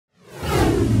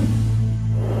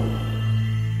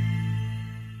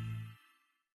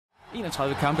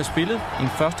31 kampe spillet, en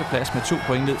førsteplads med 2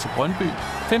 point ned til Brøndby,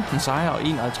 15 sejre og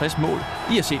 51 mål.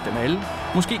 I har set dem alle.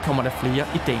 Måske kommer der flere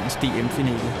i dagens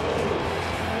DM-finale.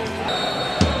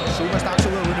 Zuma straks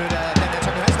ud og udnytte af den der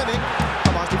Tommy Hansen væk.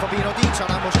 Kommer også lige forbi Nordin, så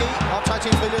der er måske optræk til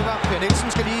en friløber. Per Nielsen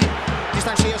skal lige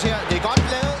distanceres her. Det er godt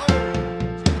lavet.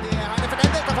 Det er Heine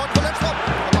Fernandes, der får den på Lønstrup.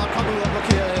 Og godt komme ud og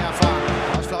blokere herfra.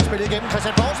 Også flot spillet igennem.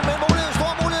 Christian Borgsen med en mulighed.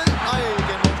 Stor mulighed. Og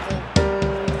igen Målsbro.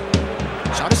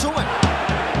 Så er det Zuma.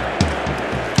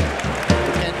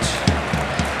 Bekant.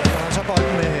 Og så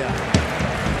bolden med her.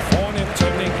 Fornem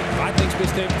tømning.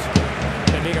 Retningsbestemt.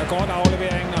 Den ligger godt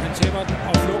aflevering, når han tæmmer den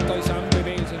og flugter i samme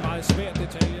bevægelse. En meget svær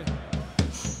detalje.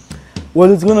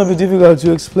 Well, it's gonna be difficult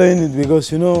to explain it because,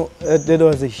 you know, that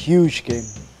was a huge game.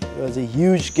 It was a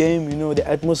huge game, you know, the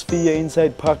atmosphere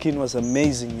inside Parken was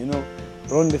amazing, you know.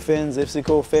 Brøndby-fans,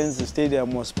 fcktv.dk the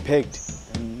stadium was packed.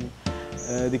 And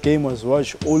the game was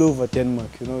watched all over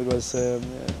Denmark, you know. It was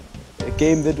a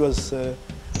game that was,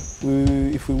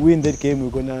 if we win that game,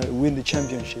 we're gonna win the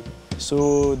championship. So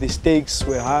the stakes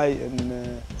were high and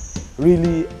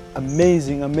really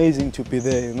amazing to be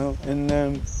there, you know.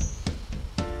 And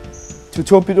to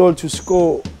top it all, to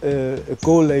score a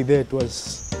goal like that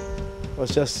was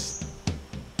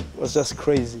just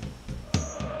crazy.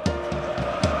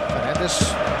 Fernandes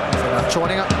finder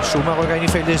Torninger. Zuma rykker ind i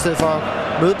feltet i stedet for at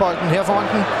møde bolden her foran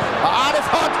den. Og det er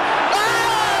flot!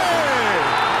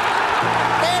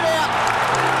 Det der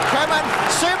kan man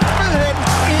simpelthen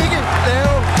ikke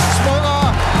lave smukkere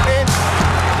end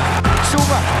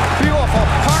Zuma. Bliver for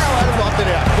pokker og alle flot det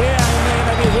der. Det er en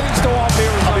af de helt store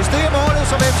oplevelser. Og hvis det er målet,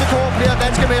 som FCK bliver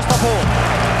danske mestre på,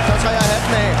 så tager jeg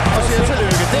hatten af og siger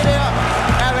tillykke. Det der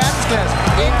er verdensklasse.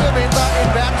 Intet mindre end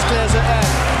verdensklasse af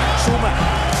Zuma.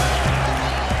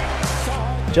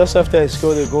 Just after I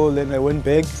scored the goal, then I went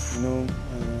back, you know.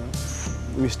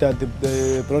 We started,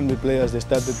 the Brøndby players, they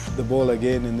started the ball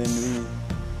again, and then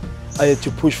I had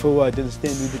to push forward and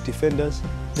stand with the defenders.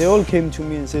 They all came to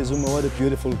me and said, Zuma, what a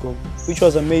beautiful goal, which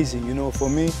was amazing, you know, for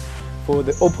me, for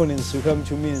the opponents to come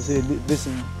to me and say,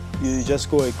 listen, you just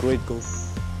scored a great goal.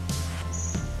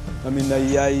 I mean,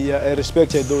 I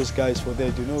respected those guys for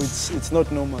that, you know, it's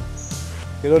not normal.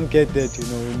 You don't get that, you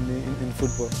know, in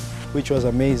football, which was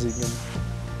amazing.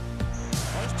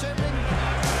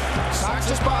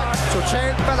 Saksespark,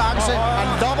 total balance. Han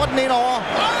lopper den ind over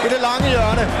i det lange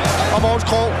hjørne. Og Mogens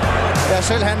Krog, ja,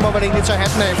 selv han må vel egentlig tage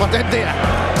hatten af for den der.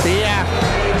 Det er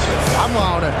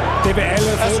fremragende. Det vil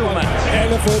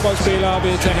alle fodboldspillere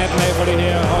vil tage hatten af for det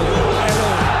her. Og alle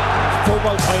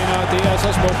fodboldtrænere, det er så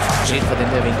smukt. Set for den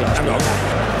der vinkel.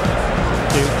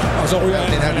 Og så ryger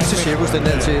den her lige til cirkus, den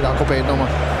der til et akrobatnummer.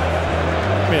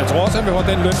 Men jeg tror også, at vi har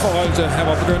den lønforholdelse, han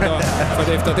var begyndt at...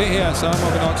 For efter det her, så må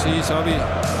vi nok sige, så er vi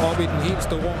oppe i den helt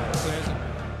store klasse.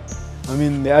 I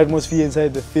mean, the atmosphere inside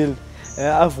the field.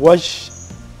 I've watched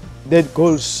that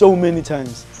goal so many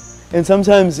times. And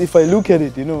sometimes if I look at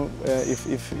it, you know,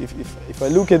 if I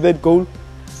look at that goal,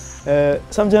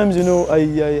 sometimes, you know,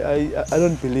 I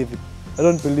don't believe it. I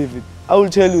don't believe it. I will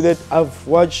tell you that I've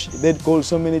watched that goal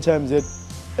so many times that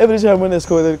every time when I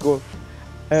score that goal,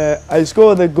 I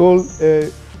score that goal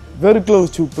very close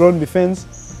to Brøndby fans.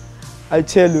 I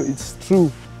tell you, it's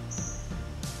true.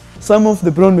 Some of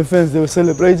the Brøndby fans, they were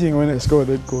celebrating when I scored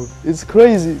that goal. It's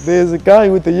crazy. There's a guy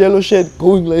with a yellow shirt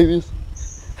going like this.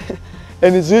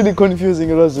 And it's really confusing.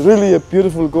 It was really a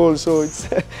beautiful goal. So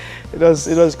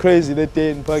it was crazy that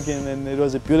day in Parken, and it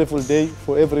was a beautiful day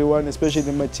for everyone,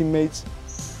 especially my teammates.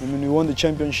 I mean, we won the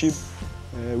championship.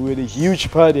 We had a huge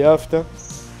party after.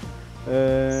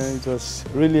 It was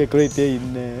really a great day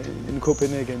in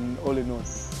Copenhagen, all in all.